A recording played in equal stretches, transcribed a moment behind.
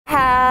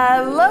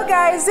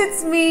guys,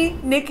 it's me,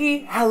 Nikki.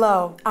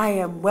 Hello. I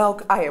am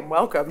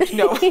welcome.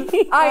 No,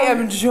 I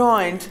am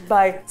joined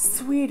by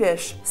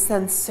Swedish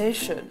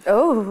sensation.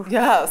 Oh.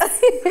 Yes.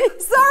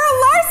 ZARA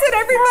LARSSON,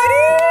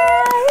 everybody.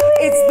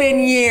 It's been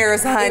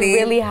years, honey. It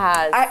really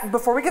has.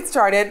 Before we get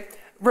started,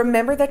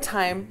 remember that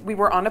time we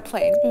were on a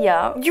plane?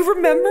 Yeah. You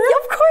remember?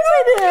 Yeah, of course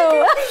I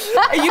do.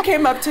 And you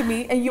came up to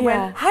me and you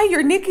went, "Hi,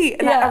 you're Nikki."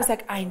 And I was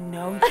like, "I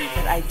know you,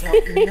 but I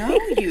don't know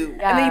you."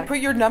 And then you put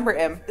your number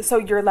in. So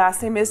your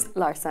last name is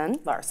Larsson.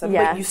 Larsson.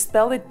 Yeah. But you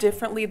spell it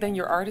differently than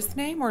your artist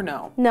name, or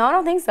no? No, I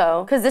don't think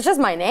so. Because it's just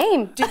my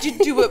name. Did you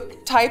do a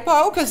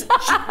typo? Because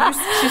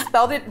she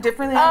spelled it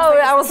differently. Oh,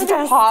 I was such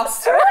a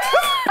imposter.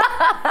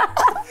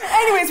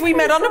 Anyways, we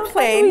met on a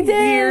plane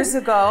years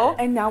ago,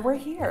 and now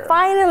we're here.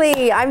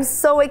 Finally, I'm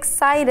so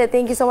excited.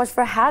 Thank you so much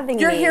for having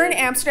me. You're here in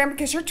Amsterdam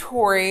because you're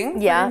touring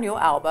for your new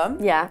album.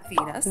 Yeah.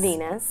 Venus.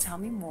 Venus. Tell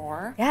me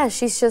more. Yeah,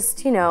 she's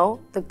just, you know,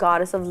 the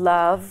goddess of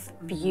love,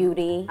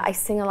 beauty. I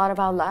sing a lot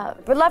about love.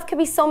 But love could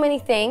be so many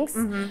things.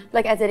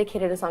 Like I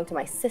dedicated a song to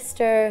my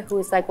sister, who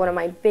is like one of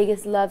my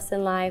biggest loves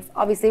in life.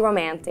 Obviously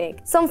romantic.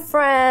 Some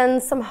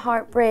friends, some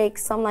heartbreak,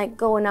 some like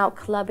going out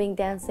clubbing,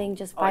 dancing,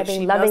 just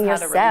vibing, loving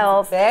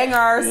yourself.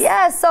 Bangers.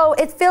 Yeah, so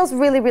it feels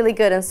really, really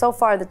good. And so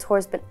far the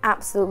tour's been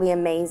absolutely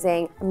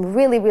amazing. I'm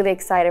really, really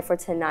excited for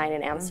tonight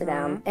in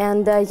Amsterdam.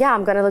 And yeah,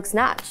 I'm gonna look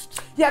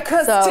snatched. Yeah,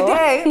 because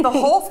today the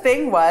whole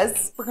thing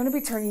was, we're gonna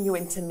be turning you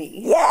into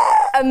me. Yeah!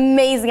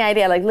 Amazing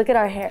idea. Like, look at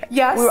our hair.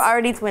 Yes. We were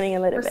already twinning a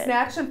little bit.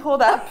 Snatched and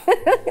pulled up.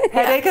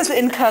 Headache is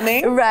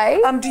incoming.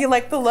 Right? Do you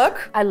like the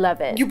look? I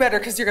love it. You better,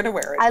 because you're gonna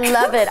wear it. I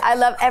love it. I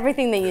love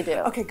everything that you do.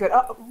 Okay, good.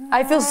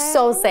 I feel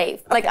so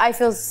safe. Like, I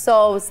feel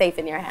so safe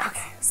in your hands.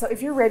 Okay, so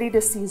if you're ready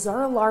to see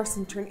ZARA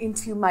LARSSON turn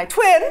into my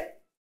twin,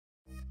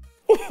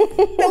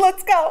 then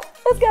let's go.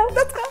 Let's go.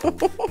 Let's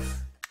go.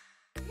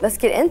 Let's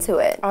get into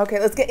it. Okay,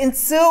 let's get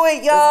into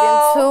it,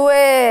 y'all. Let's get into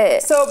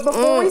it. So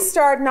before we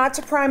start, not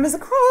to prime is a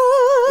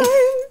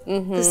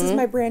crime. This is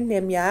my brand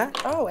Nimya.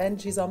 Oh,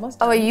 and she's almost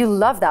done. Oh, you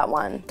love that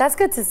one. That's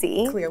good to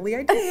see. Clearly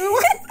I do.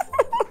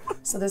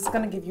 So this is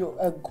gonna give you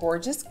a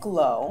gorgeous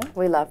glow.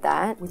 We love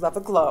that. We love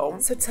a glow.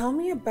 So tell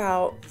me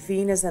about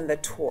Venus and the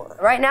tour.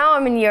 Right now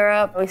I'm in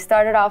Europe. We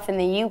started off in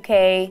the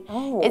UK.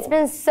 Oh. It's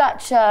been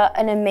such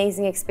an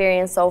amazing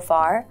experience so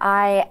far.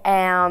 I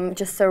am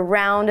just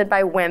surrounded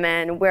by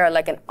women. We're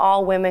like an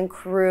all-women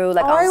crew,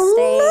 like on stage.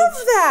 I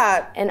love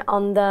that. And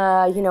on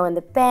the, you know, in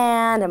the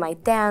band and my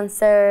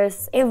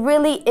dancers. It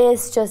really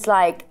is just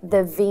like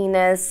the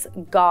Venus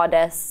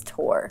goddess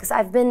tour. Because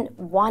I've been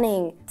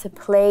wanting to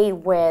play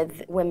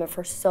with women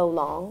for so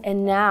long,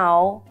 and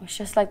now it's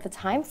just like the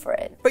time for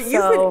it. But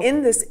you've been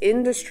in this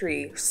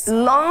industry so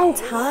long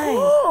time.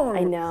 Long.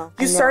 I know.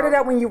 You started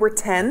out when you were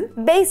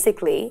 10?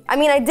 Basically. I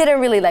mean, I didn't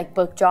really like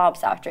book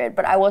jobs after it,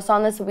 but I was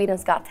on the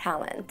Sweden's Got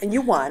Talent. And you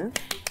won.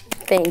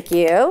 Thank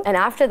you. And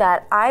after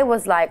that, I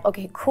was like,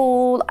 okay,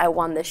 cool. I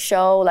won the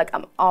show. Like,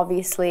 I'm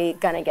obviously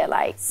gonna get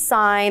like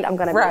signed. I'm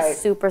gonna be a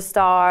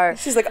superstar.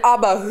 She's like,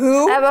 Abba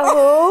who? Abba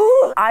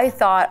who? I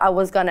thought I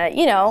was gonna,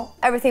 you know,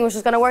 everything was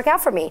just gonna work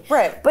out for me.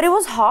 Right. But it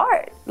was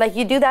hard. Like,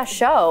 you do that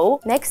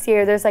show, next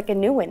year there's like a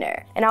new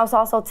winner. And I was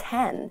also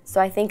 10. So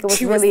I think it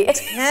was really—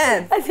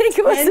 10. I think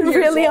it was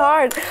really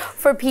hard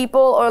for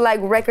people or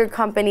like record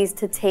companies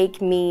to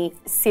take me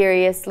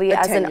seriously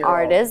as an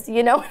artist.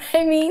 You know what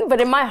I mean? But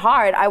in my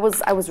heart, I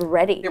was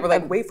ready. They were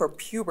like, wait for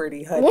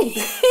puberty, honey.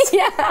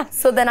 Yeah.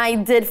 So then I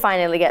did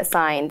finally get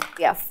signed.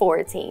 Yeah,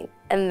 14.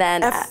 And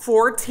then at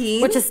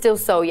 14? Which is still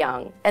so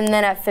young. And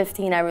then at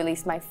 15, I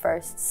released my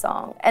first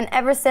song. And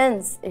ever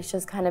since, it's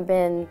just kind of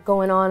been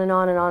going on and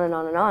on and on and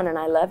on and on, and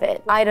I love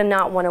it. I do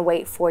not want to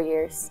wait 4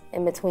 years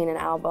in between an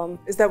album.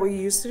 Is that what you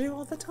used to do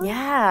all the time?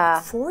 Yeah.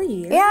 4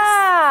 years?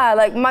 Yeah,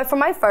 like from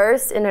my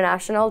first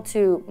international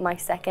to my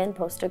second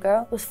poster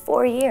girl was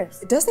 4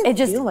 years. It doesn't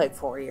feel like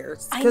 4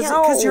 years. I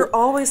know. Because you're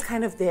always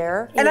kind of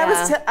there. And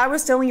I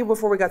was telling you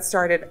before we got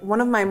started,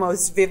 one of my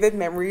most vivid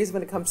memories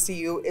when it comes to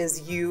you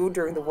is you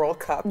during the World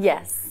Cup.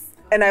 Yes.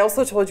 And I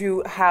also told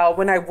you how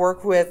when I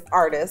work with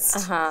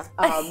artists,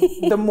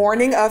 the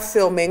morning of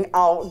filming,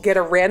 I'll get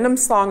a random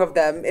song of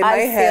them in my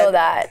head. I feel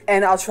that.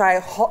 And I'll try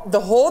the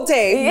whole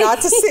day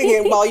not to sing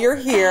it while you're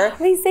here.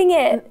 Please sing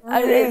it.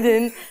 I lived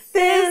in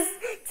this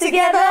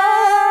together.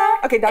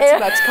 Okay, not too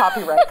much.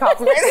 Copyright.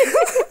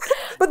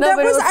 But that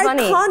was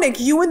iconic.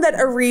 You in that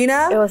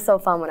arena. It was so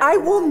fun when I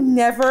will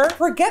never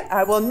forget.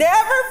 I will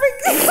never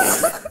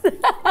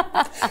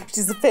forget.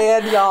 She's a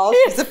fan, y'all.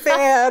 She's a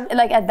fan.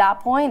 Like at that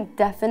point,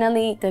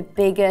 definitely the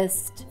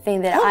biggest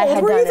thing that I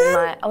had done in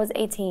my— I was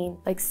 18,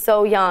 like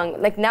so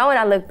young. Like now when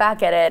I look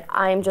back at it,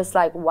 I'm just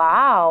like,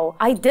 wow,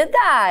 I did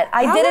that.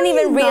 I didn't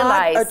even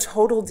realize. Not a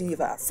total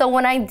diva. So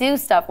when I do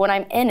stuff, when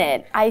I'm in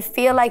it, I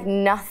feel like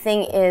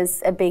nothing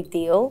is a big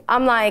deal.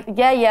 I'm like,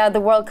 yeah, the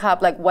World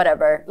Cup, like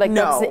whatever. Like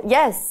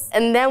yes.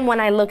 And then when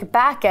I look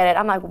back at it,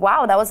 I'm like,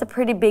 wow, that was a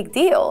pretty big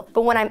deal.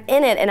 But when I'm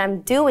in it and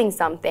I'm doing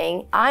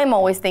something, I'm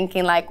always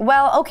thinking like,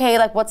 well, okay,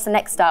 like what's the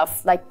next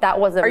stuff? Like that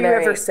wasn't Are you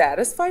ever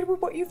satisfied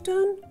with what you've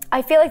done?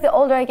 I feel like the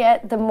older I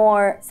get, the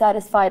more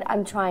satisfied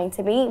I'm trying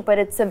to be, but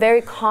it's a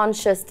very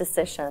conscious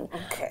decision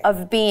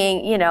of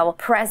being, you know,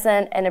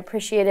 present and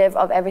appreciative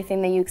of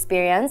everything that you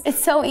experience.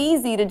 It's so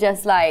easy to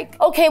just like,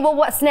 okay, well,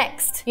 what's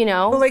next, you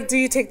know? Well, like, do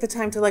you take the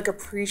time to like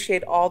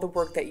appreciate all the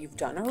work that you've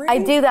done already? I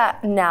do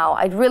that now.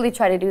 I really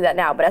try to do that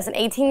now, but as an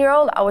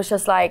 18-year-old, I was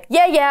just like,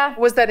 yeah.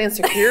 Was that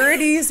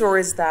insecurities or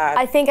is that?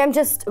 I think I'm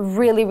just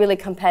really, really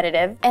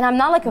competitive, and I'm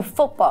not like a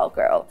football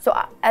girl. So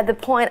at the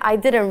point, I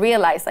didn't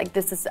realize like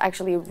this is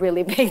actually a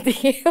really big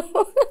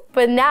deal.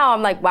 But now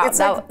I'm like, wow, it's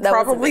like that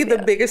probably was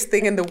the biggest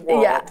thing in the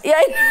world.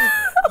 Yeah.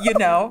 You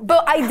know?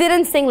 But I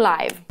didn't sing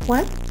live.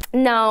 What?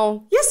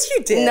 No. Yes,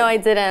 you did. No, I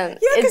didn't.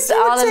 Yeah, because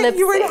you were saying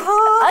you were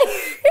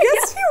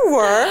Yes, you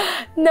were.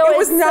 No, it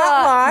was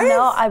not live.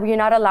 No, you're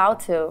not allowed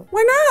to.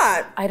 Why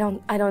not? I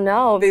don't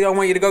know. They don't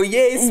want you to go,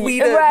 yay,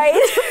 Sweden.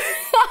 Right.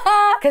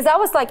 Because I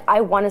was like,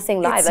 I want to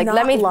sing live. It's like, not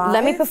let me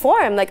live?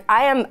 perform. Like,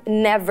 I am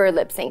never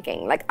lip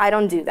syncing. Like, I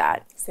don't do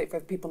that. Say for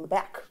the people in the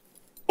back.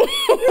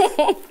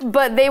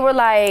 But they were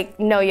like,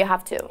 no, you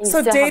have to. You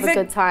So still David have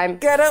a good time.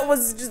 Guetta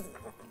was just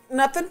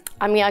nothing?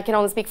 I mean, I can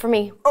only speak for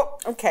me. Oh,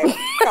 okay,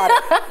 got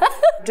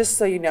it. Just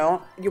so you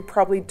know, you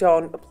probably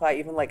don't apply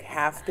even like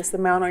half this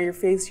amount on your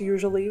face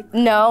usually.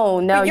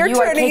 No, But you're you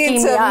are turning kicking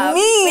into me up.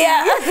 me.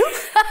 Yeah.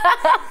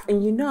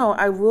 And you know,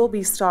 I will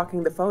be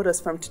stalking the photos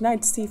from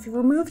tonight to see if you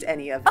removed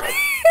any of it.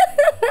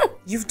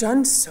 You've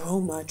done so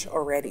much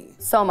already.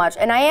 So much.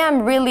 And I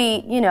am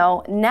really, you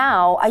know,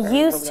 now, I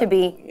used to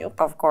be,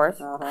 of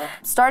course.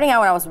 Starting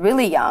out when I was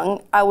really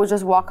young, I would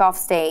just walk off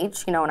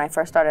stage, you know, when I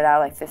first started out,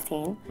 like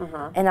 15.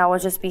 And I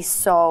would just be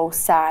so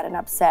sad and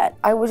upset.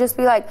 I would just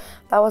be like,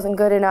 that wasn't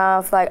good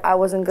enough. Like, I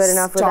wasn't good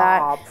enough for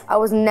that. I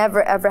was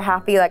never, ever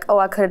happy. Like, oh,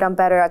 I could have done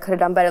better. I could have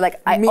done better.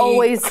 Like, I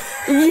always,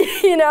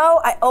 you know,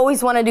 I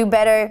always want to do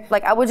better.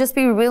 Like, I would just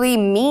be really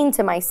mean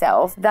to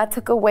myself. That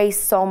took away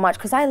so much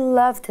because I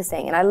love to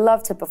sing and I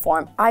love to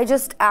perform. I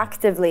just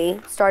actively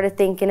started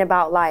thinking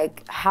about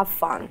like, have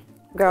fun.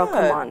 Girl,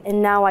 come on.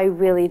 And now I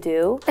really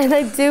do. And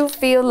I do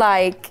feel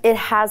like it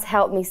has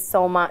helped me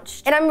so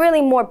much. And I'm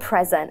really more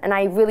present and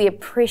I really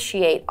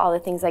appreciate all the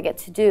things I get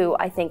to do,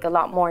 I think, a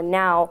lot more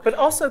now. But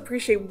also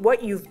appreciate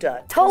what you've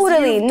done.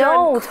 Totally,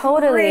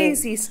 totally.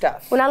 Crazy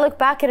stuff. When I look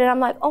back at it,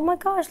 I'm like, oh my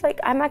gosh, like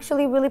I'm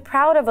actually really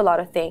proud of a lot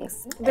of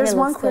things. There's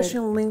one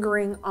question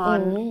lingering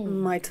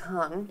on my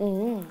tongue.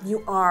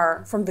 You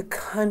are from the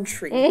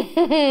country.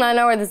 I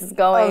know where this is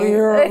going.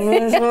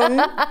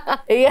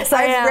 Yes,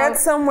 I am. I've read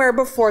somewhere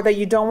before that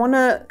you don't want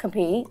to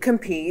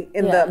compete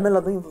in the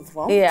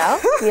Melodifestivalen. Yeah.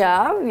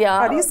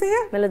 How do you say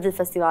it?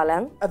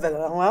 Melodifestivalen.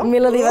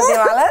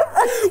 Melodifestivalen.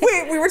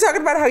 Wait, we were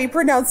talking about how you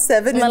pronounce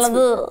seven in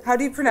Swedish. How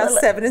do you pronounce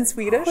seven in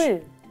Swedish?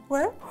 Sju.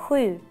 What?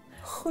 Sju.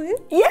 Sju?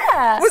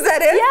 Yeah. Was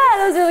that it? Yeah,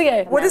 that was really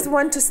good. What is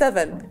 1 to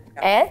 7?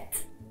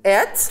 Ett.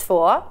 Ett.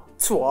 Två.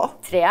 Två.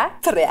 Tre.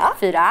 Tre.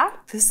 Fyra.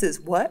 This is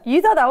what?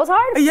 You thought that was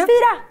hard? Yeah.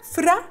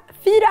 Fyra.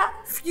 Fyra.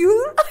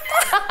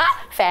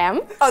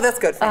 Fem. Oh, that's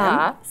good.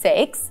 Fem.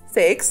 Sex.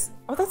 Six.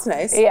 Oh, that's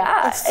nice.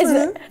 Yeah.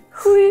 Sju.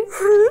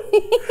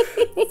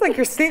 It's like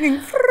you're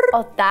singing.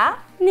 Åtta.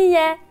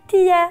 Nio.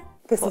 Tio.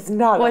 This is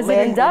not Was a it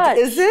in language, Dutch?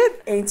 is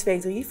it? 1,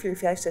 2, 3, 4,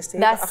 5, 6,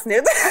 7, 8,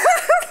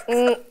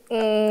 9.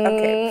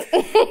 Okay.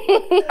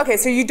 Okay,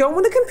 so you don't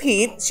want to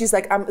compete. She's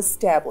like, I'm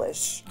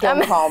established.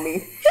 Don't call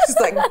me. She's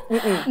like,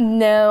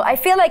 No, I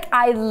feel like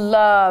I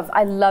love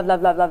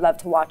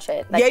to watch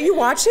it. Like, yeah, you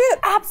watch it?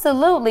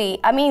 Absolutely.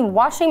 I mean,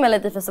 watching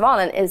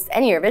Melodifestivalen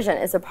and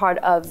Eurovision is a part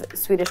of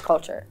Swedish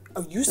culture.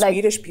 Oh, you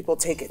Swedish people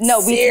take it we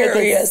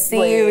seriously. take it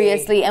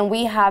seriously. And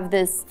we have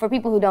this, for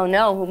people who don't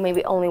know, who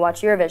maybe only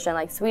watch Eurovision,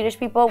 like Swedish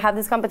people have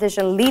this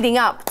competition leading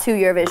up to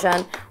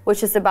Eurovision,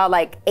 which is about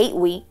like 8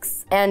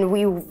 weeks. And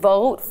we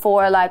vote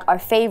for like our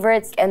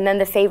favorites, and then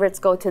the favorites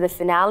go to the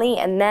finale,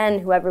 and then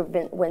whoever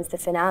wins the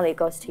finale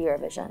goes to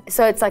Eurovision.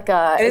 So it's like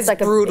a, it's like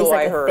brutal,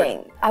 a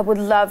thing. I would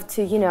love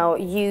to, you know,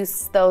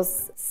 use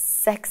those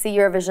sexy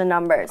Eurovision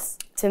numbers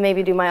to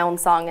maybe do my own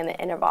song in the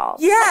interval.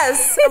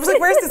 Yes! I was like,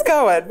 where's this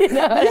going? You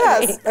know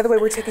yes. I mean? By the way,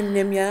 we're taking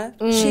Nimya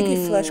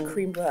Cheeky Flush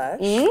Cream Blush.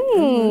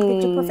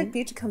 Picture Perfect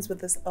Beach. It comes with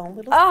this own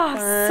little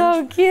sponge.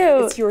 So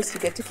cute. It's yours, you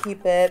get to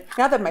keep it.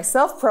 Now that my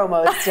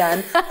self-promo is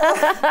done,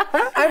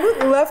 I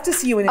would love to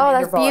see you in an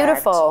interval that's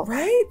beautiful. act,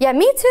 right? Yeah,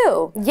 me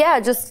too. Yeah,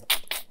 just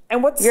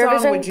And what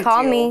Eurovision, song would you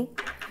call do? me.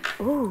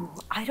 Ooh,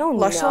 I don't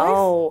Lush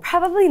know. Life?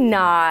 Probably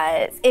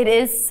not. It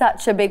is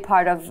such a big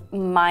part of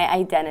my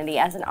identity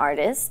as an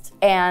artist.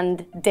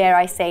 And dare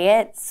I say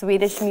it,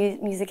 Swedish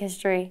music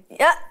history.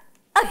 Yeah.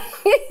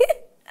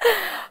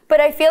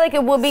 But I feel like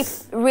it would be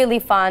really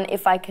fun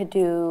if I could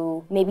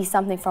do maybe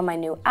something from my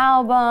new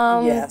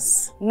album.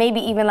 Yes. Maybe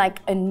even like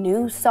a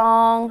new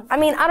song. I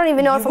mean, I don't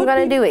even know if I'm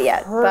gonna do it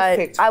yet,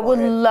 but I would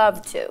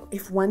love to.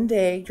 If one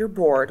day you're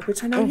bored,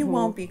 which I know you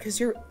won't be because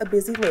you're a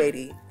busy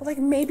lady, like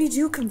maybe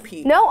do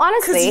compete. No,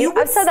 honestly,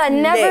 I've said that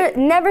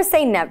never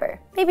say never.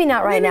 Maybe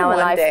not right now in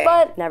life,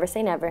 but never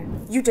say never.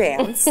 You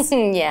dance.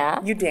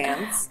 Yeah. You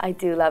dance. I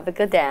do love a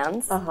good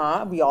dance.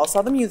 We all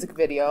saw the music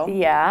video.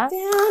 Yeah.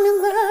 Down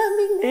and love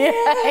me now.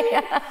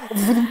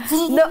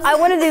 Yeah. No, I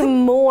want to do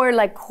more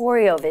like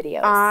choreo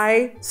videos.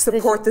 I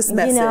support this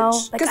message. You know,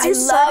 because you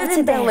started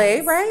in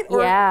ballet, right?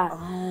 Or, yeah.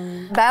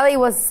 Ballet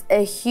was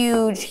a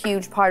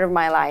huge part of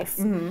my life.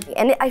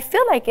 And I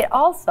feel like it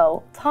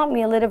also taught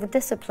me a little bit of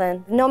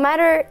discipline. No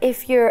matter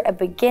if you're a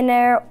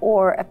beginner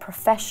or a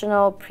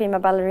professional prima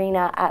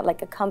ballerina at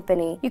like a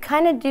company, you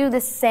kind of do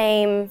the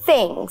same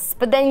things,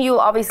 but then you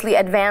obviously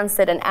advance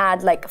it and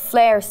add like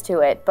flares to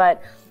it.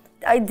 But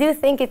I do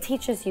think it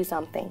teaches you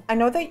something. I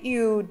know that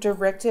you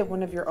directed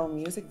one of your own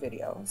music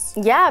videos.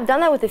 Yeah, I've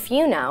done that with a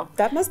few now.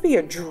 That must be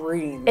a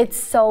dream. It's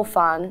so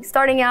fun.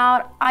 Starting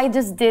out, I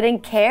just didn't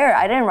care.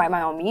 I didn't write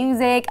my own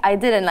music. I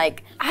didn't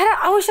like,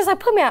 I was just like,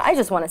 put me out, I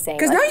just want to sing.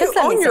 Because like,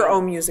 now you own your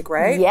own music,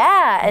 right?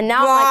 Yeah, and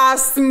now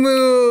boss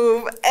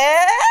move.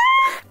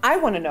 I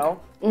want to know,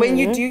 when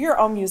you do your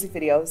own music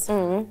videos,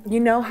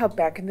 you know how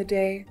back in the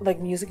day, like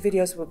music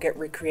videos would get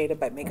recreated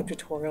by makeup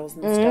tutorials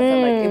and stuff,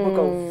 and like it would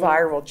go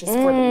viral just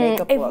for the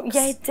makeup looks.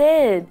 Yeah, it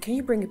did. Can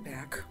you bring it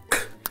back?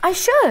 I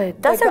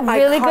should. That's like a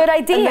really good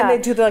idea. And then they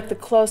do the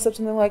close-ups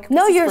and they're like,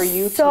 no,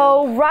 you're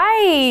so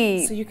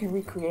right. So you can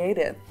recreate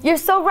it. You're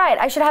so right.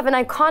 I should have an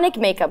iconic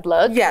makeup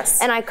look.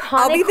 Yes. An iconic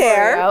I'll be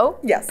there. choreo.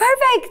 Yes.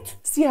 Perfect.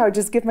 See how I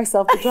just give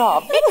myself the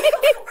job.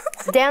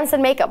 Dance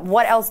and makeup.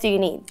 What else do you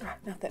need?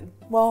 Nothing.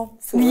 Well,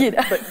 food,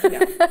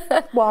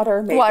 but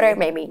water, maybe. Water,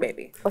 maybe.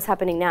 Maybe. What's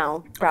happening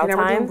now? Brow now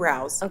time? we're doing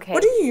brows. Okay.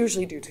 What do you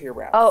usually do to your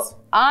brows? Oh,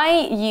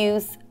 I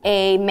use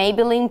a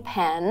Maybelline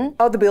pen.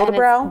 Oh, the Build a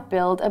Brow?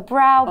 Build a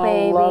Brow,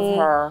 baby. I love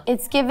her.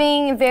 It's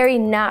giving very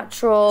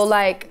natural,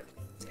 like,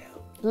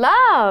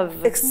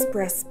 love.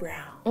 Express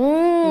brow.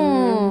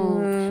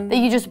 That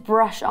you just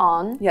brush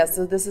on. Yeah,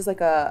 so this is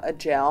like a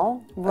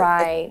gel.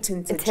 Right. A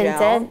tinted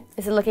gel.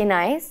 Is it looking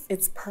nice?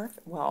 It's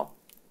perfect. Well,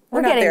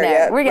 we're getting there.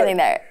 Yet, we're getting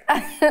there.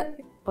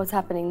 What's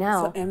happening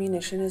now? So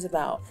Ammunition is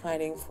about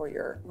fighting for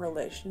your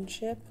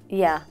relationship.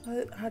 Yeah.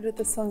 How did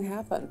the song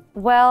happen?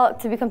 Well,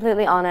 to be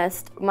completely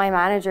honest, my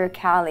manager,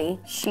 Callie,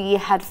 she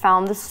had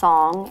found the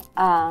song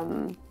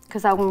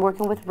because I've been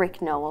working with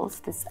Rick Knowles,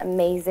 this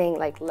amazing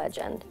like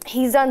legend.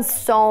 He's done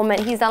so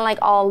many. He's done like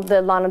all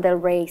the Lana Del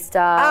Rey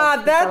stuff.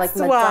 Ah, that's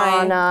done,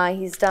 like, Madonna.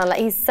 He's done like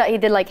he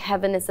did like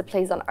Heaven Is a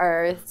Place on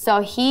Earth.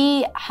 So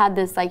he had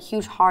this like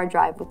huge hard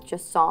drive with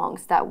just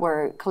songs that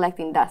were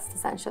collecting dust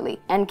essentially.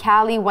 And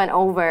Callie went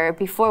over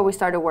before we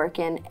started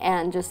working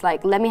and just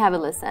like, let me have a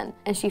listen.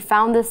 And she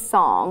found this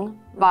song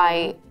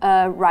by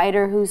a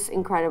writer who's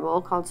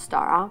incredible called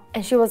ZARA.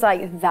 And she was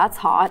like, that's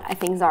hot. I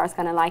think Zara's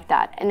gonna like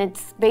that. And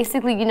it's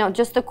basically, you know,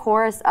 just the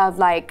chorus of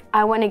like,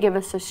 I wanna give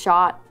us a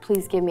shot,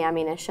 please give me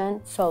ammunition.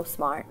 So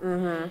smart.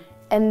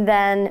 And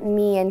then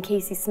me and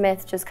Casey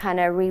Smith just kind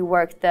of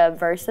reworked the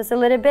verses a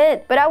little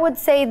bit. But I would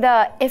say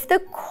if the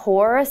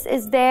chorus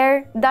is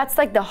there, that's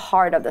like the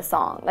heart of the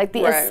song. Like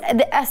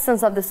the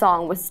essence of the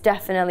song was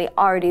definitely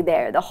already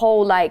there. The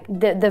whole like,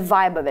 the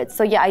vibe of it.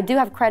 So yeah, I do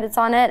have credits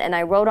on it and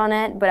I wrote on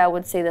it, but I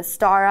would say the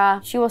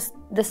star was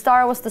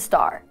the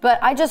star. But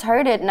I just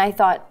heard it and I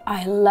thought,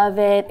 I love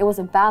it. It was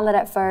a ballad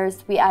at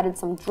first. We added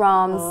some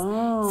drums.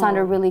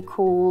 Sounded really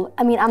cool.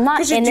 I mean, I'm not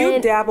in it. Because you do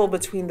dabble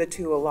between the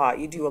two a lot.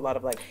 You do a lot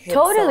of like hit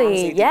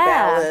songs, you do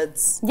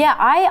ballads. Yeah,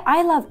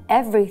 I love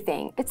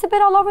everything. It's a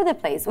bit all over the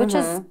place, which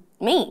is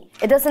me.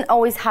 It doesn't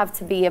always have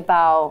to be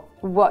about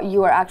what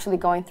you are actually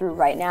going through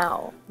right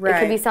now. It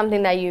could be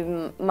something that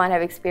you might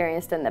have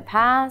experienced in the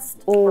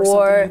past, or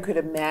something you could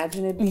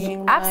imagine it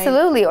being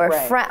absolutely, or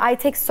I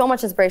take so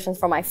much inspiration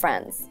from my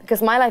friends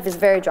because my life is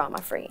very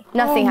drama-free.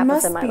 Nothing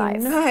happens in my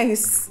life.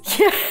 Nice.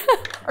 Yeah.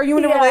 Are you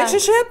in a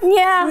relationship?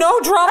 Yeah. No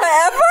drama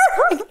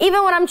ever?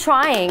 Even when I'm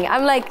trying,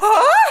 I'm like,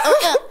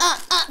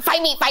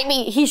 fight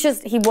me.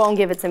 He won't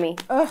give it to me.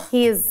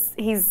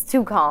 He's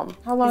too calm.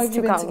 How long have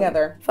you been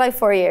together? For like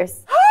 4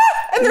 years.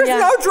 And there's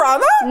no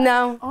drama?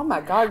 No. Oh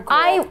my God, girl.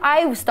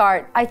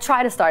 I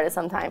try to start it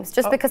sometimes,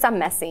 just because I'm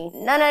messy.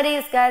 None of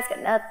these guys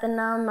got nothing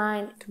on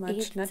mine. Too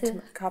much, not too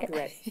much.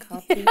 Copyright.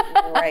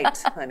 Copyright,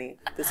 honey.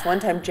 This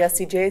one time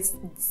Jessie J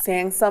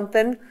sang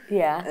something.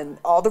 Yeah. And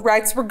all the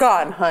rights were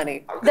gone,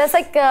 honey. That's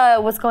like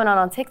what's going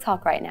on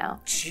TikTok right now.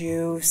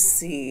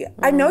 Juicy.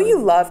 I know you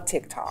love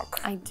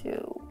TikTok. I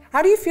do.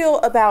 How do you feel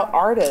about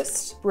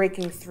artists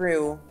breaking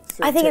through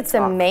I think TikTok? It's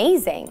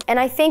amazing. And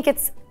I think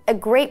it's a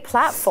great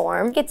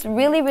platform. It's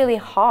really, really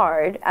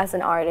hard as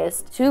an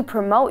artist to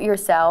promote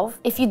yourself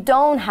if you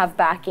don't have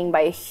backing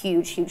by a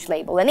huge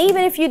label. And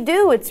even if you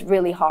do, it's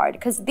really hard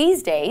because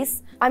these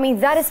days, I mean,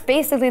 that is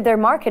basically their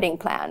marketing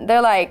plan.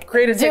 They're like,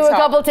 do a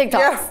couple TikToks.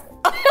 Yeah.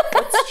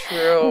 That's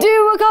true.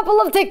 Do a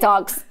couple of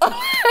TikToks.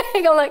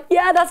 I'm like,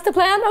 yeah, that's the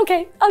plan.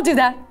 Okay, I'll do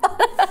that.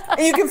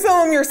 And you can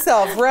film them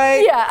yourself,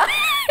 right? Yeah.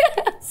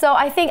 So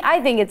I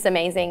think it's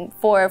amazing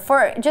for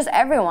just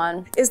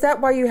everyone. Is that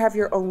why you have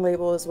your own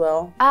label as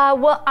well?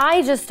 Well,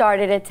 I just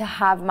started it to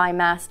have my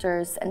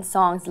masters and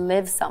songs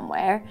live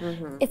somewhere.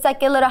 It's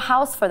like a little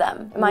house for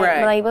them.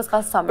 My label's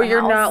called Summer But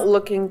you're House. not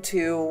looking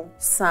to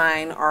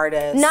sign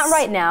artists? Not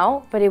right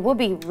now, but it will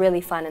be really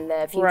fun in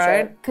the future.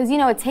 Right. Because, you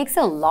know, it takes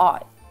a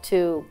lot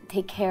to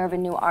take care of a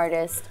new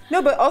artist.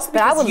 No, but also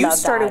because you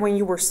started when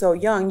you were so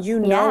young, you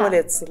know what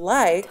it's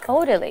like.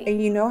 Totally.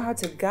 And you know how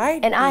to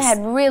guide. And I had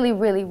really,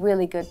 really,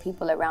 really good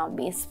people around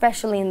me,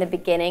 especially in the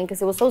beginning,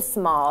 because it was so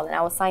small. And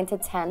I was signed to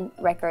 10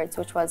 Records,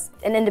 which was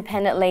an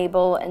independent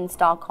label in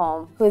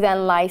Stockholm, who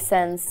then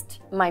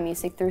licensed my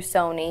music through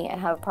Sony and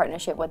have a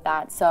partnership with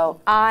that.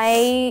 So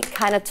I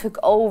kind of took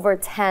over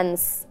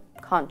 10's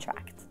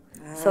contract.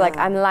 So like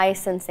I'm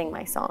licensing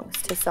my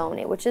songs to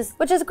Sony, which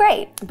is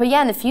great. But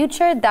yeah, in the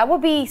future, that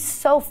would be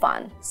so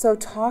fun. So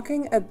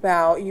talking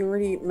about, you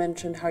already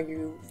mentioned how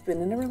you've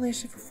been in a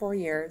relationship for 4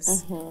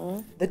 years.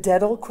 The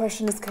dead old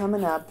question is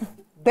coming up.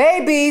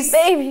 Babies!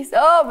 Babies,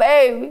 oh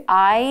baby.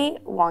 I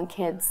want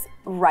kids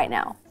right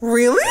now.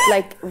 Really?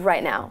 Like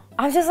right now.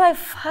 I'm just like,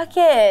 fuck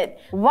it.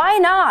 Why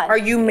not? Are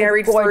you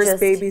married first,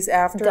 babies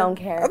after? Don't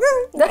care.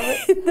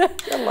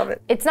 I love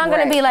it. It's not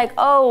gonna be like,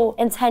 oh,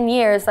 in 10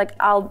 years, like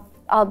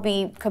I'll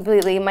be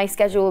completely, my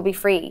schedule will be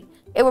free.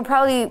 It would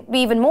probably be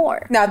even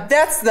more. Now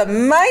that's the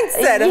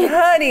mindset of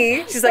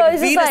honey. She's like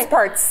Venus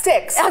part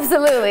 6.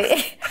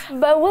 Absolutely.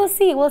 But we'll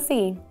see, we'll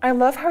see. I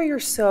love how you're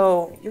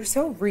so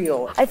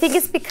real. I think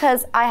it's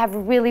because I have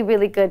really,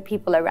 really good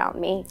people around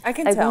me. I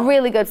can tell. tell.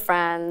 Really good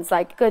friends,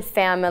 like good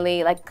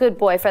family, like good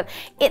boyfriend.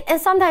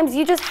 And sometimes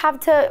you just have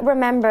to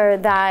remember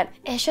that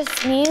it's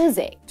just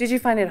music. Did you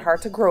find it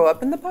hard to grow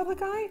up in the public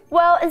eye?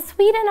 Well, in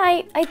Sweden,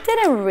 I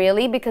didn't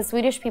really, because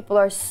Swedish people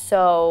are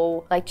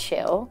so like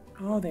chill.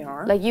 Oh, they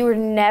are? Like you were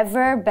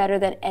never better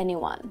than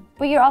anyone,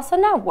 but you're also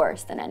not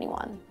worse than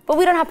anyone. But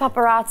we don't have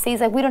paparazzis,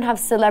 like we don't have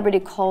celebrity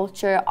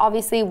culture.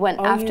 Obviously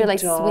after like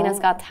Sweden's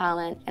Got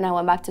Talent and I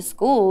went back to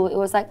school, it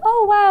was like,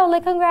 oh wow,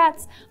 like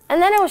congrats.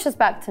 And then it was just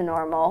back to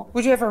normal.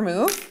 Would you ever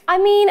move? I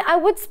mean, I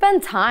would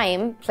spend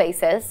time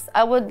places.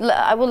 I would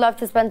love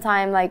to spend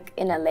time like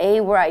in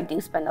LA, where I do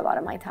spend a lot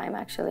of my time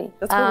actually.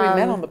 That's where we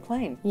met on the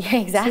plane. Yeah,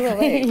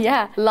 exactly.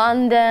 Yeah.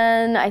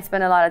 London, I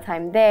spend a lot of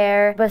time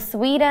there. But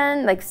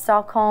Sweden, like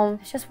Stockholm,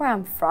 it's just where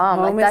I'm from.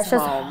 Home like that's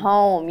just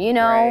home, you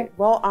know? Right.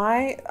 Well,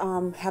 I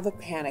have a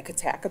panic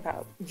attack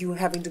about you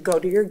having to go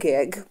to your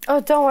gig. Oh,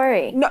 don't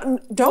worry. No,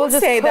 don't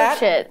say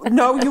that.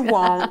 No, you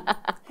won't.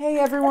 Hey,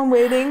 everyone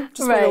waiting.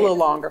 Just wait a little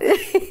longer.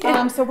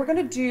 So we're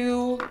gonna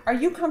do, are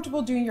you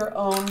comfortable doing your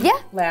own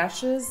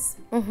lashes?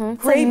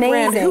 Great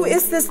brand. Who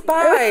is this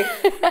by?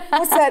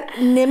 What's that,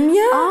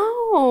 Nimya?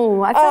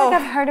 Oh, I feel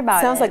like I've heard about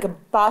it. Sounds like a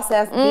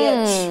boss-ass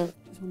bitch.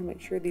 Just wanna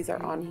make sure these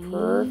are on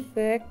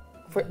perfect.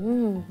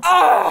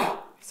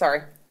 Oh,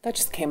 sorry, that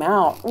just came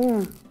out.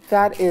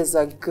 That is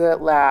a good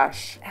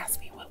lash. Ask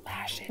me what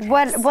lash it is.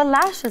 What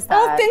lash is that?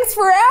 Oh, thanks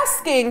for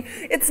asking.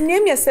 It's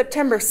Nimya,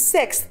 September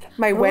 6th,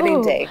 my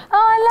wedding day. Oh,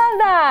 I love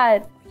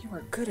that. You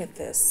are good at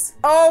this.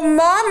 Oh,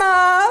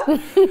 mama!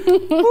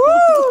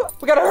 Woo!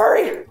 We gotta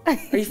hurry.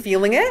 Are you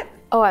feeling it?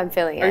 Oh, I'm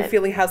feeling it. Are you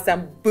feeling house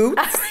down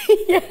boots?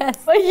 Yes.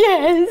 Oh,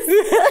 yes.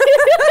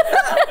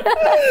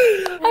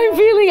 I'm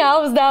feeling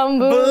house down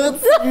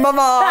boots.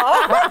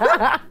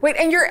 Mama. Wait,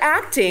 and you're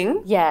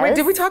acting? Yes. Wait,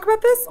 did we talk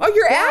about this? Oh,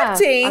 you're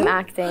acting? I'm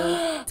acting.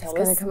 Tell it's us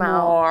gonna come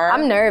more. out.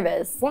 I'm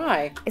nervous.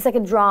 Why? It's like a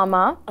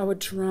drama. Oh, a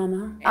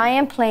drama. I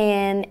am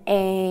playing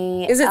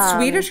a... Is it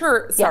Swedish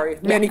or... Sorry,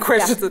 many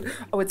questions.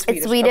 Oh, it's Swedish.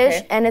 It's Swedish,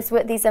 okay. and it's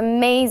with these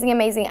amazing,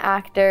 amazing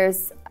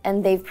actors.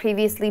 And they've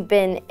previously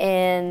been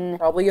in...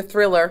 Probably a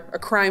thriller, a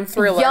crime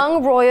thriller.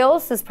 Young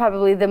Royals is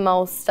probably the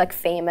most like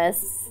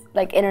famous,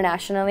 like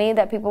internationally,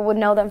 that people would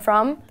know them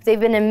from. They've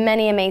been in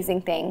many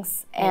amazing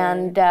things.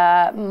 And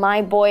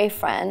my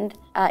boyfriend,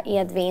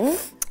 Edvin,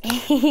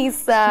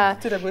 he's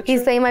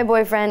playing my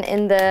boyfriend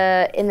in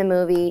the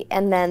movie,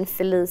 and then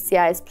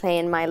Felicia is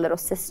playing my little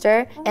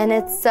sister. And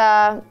it's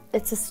a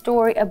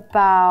story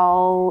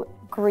about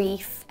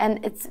grief, and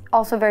it's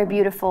also very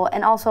beautiful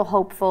and also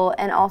hopeful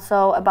and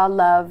also about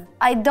love.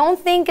 I don't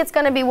think it's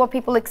gonna be what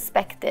people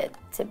expect it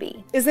to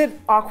be. Is it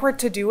awkward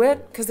to do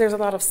it because there's a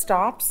lot of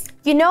stops?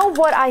 You know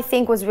what I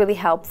think was really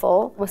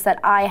helpful was that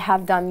I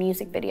have done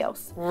music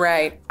videos.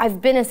 Right.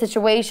 I've been in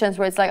situations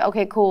where it's like,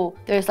 okay, cool,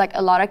 there's like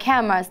a lot of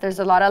cameras, there's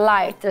a lot of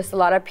light, there's a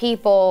lot of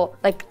people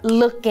like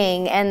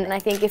looking, and I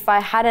think if I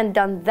hadn't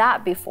done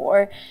that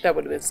before, that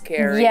would have been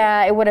scary.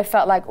 Yeah, it would have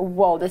felt like,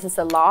 whoa, this is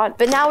a lot.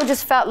 But now it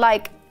just felt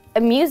like a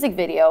music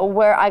video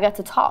where I got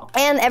to talk.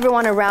 And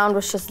everyone around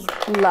was just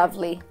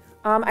lovely.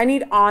 I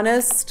need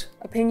honest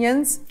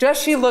opinions. Does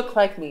she look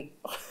like me?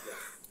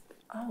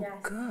 Oh, yes,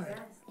 good.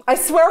 Yes. I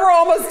swear we're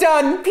almost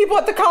done. People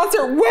at the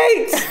concert,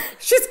 wait,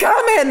 she's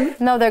coming.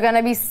 No, they're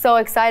gonna be so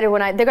excited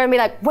when they're gonna be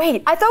like,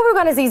 wait, I thought we were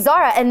gonna see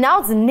Zara and now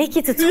it's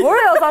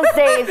NikkieTutorials on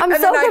stage. I'm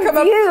so confused. Come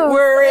up,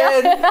 we're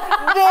in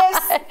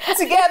this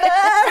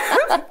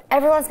together.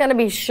 Everyone's gonna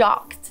be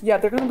shocked. Yeah,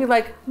 they're gonna be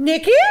like,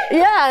 Nikkie?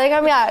 Yeah, they're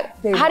gonna be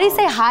like, how do you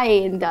say hi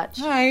in Dutch?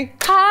 Hi.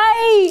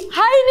 Hi.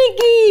 Hi,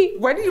 Nikkie.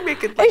 Why do you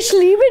make it like Ich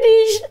liebe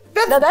dich.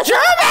 That's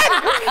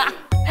German!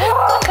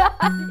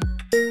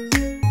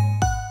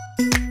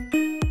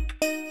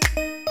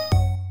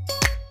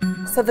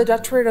 So the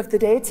Dutch word of the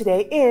day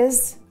today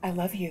is, I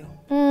love you.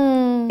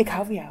 Ik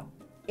hou van jou.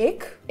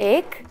 Ik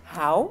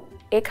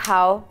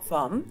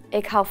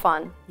hou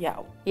van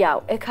jou.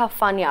 Jou. Ik hou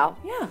van jou.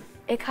 Yeah.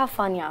 Ik hou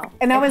van jou.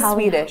 And now in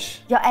Swedish.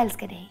 Jag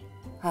älskar dig.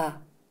 Huh.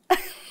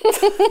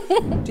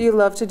 Do you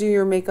love to do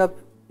your makeup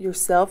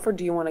yourself or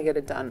do you want to get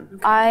it done?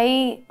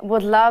 I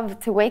would love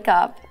to wake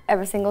up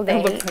every single day.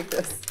 And look like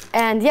this.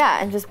 And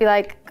yeah, and just be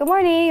like, good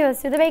morning,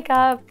 let's do the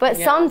makeup. But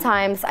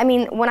sometimes, I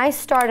mean, when I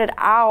started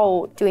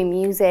out doing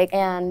music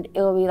and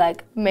it would be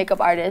like makeup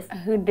artists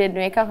who did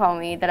makeup on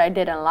me that I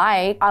didn't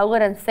like, I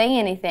wouldn't say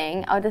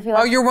anything. I would just be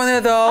like, oh, you're one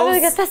of those? I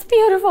would like, that's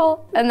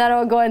beautiful. And then I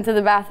would go into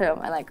the bathroom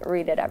and like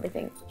redid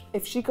everything.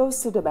 If she goes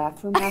to the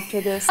bathroom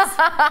after this,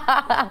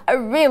 I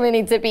really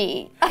need to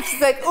pee. She's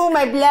like, oh,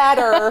 my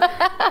bladder.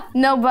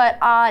 No, but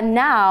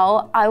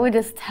now I would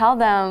just tell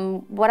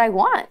them what I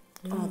want.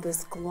 Oh,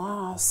 this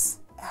gloss.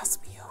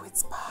 Ask me who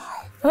it's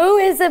by. Who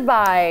is it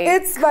by?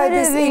 It's by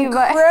this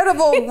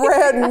incredible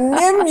brand,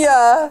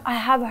 Nimya. I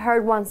have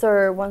heard once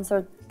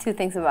or two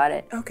things about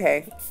it.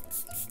 Okay.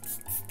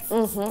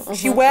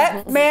 She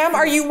wet? Ma'am,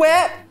 are you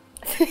wet?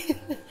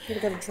 You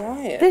gotta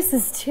dry it. This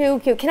is too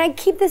cute. Can I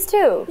keep this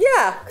too?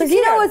 Yeah. Because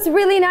you know what's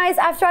really nice?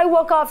 After I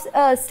walk off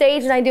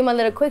stage and I do my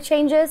little quick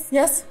changes.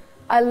 Yes.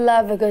 I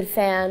love a good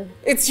fan.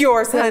 It's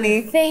yours,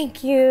 honey.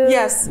 Thank you.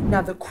 Yes.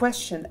 Now the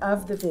question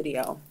of the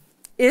video.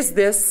 Is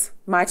this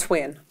my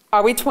twin?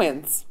 Are we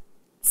twins?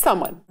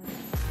 Someone.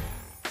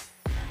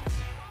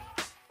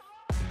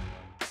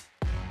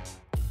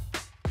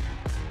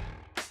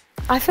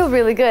 I feel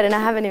really good and I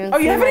haven't even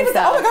seen you haven't even?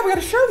 myself. Oh my God, we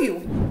gotta show you.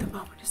 The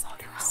moment is all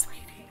yours,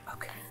 sweetie.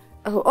 Okay.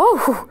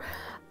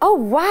 Oh,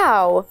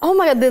 wow. Oh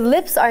my God, the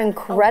lips are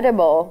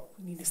incredible.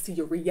 I need to see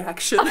your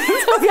reaction.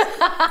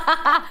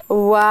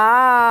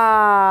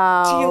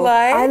 Wow. Do you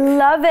like? I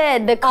love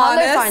it. The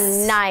colors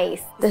are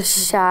nice. The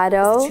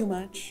shadow. Is it too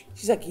much?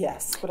 She's like,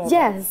 yes. Whatever.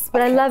 Yes,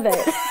 but I love it.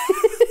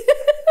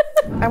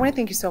 I want to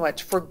thank you so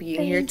much for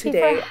being here Thank you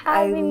today. for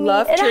having me.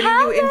 love It turning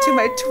you into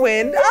my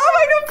twin. Oh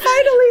my God,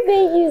 finally.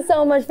 Thank you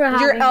so much for having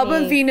me. Your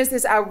album Venus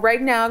is out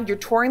right now. You're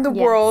touring the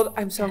world.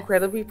 I'm so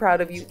incredibly proud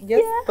of you.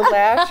 Yes, the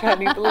lash,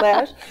 honey, the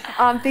lash.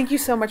 Thank you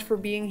so much for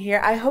being here.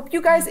 I hope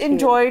you guys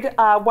enjoyed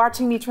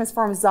watching me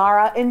transform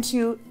Zara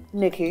into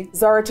Nikkie.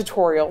 ZARA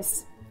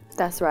Tutorials.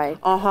 That's right.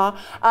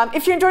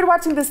 If you enjoyed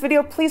watching this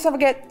video, please don't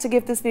forget to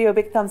give this video a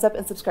big thumbs up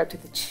and subscribe to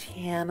the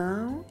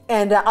channel.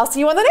 And I'll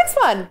see you on the next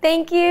one.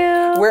 Thank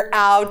you. We're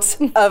out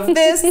of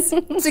this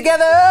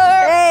together.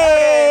 Hey.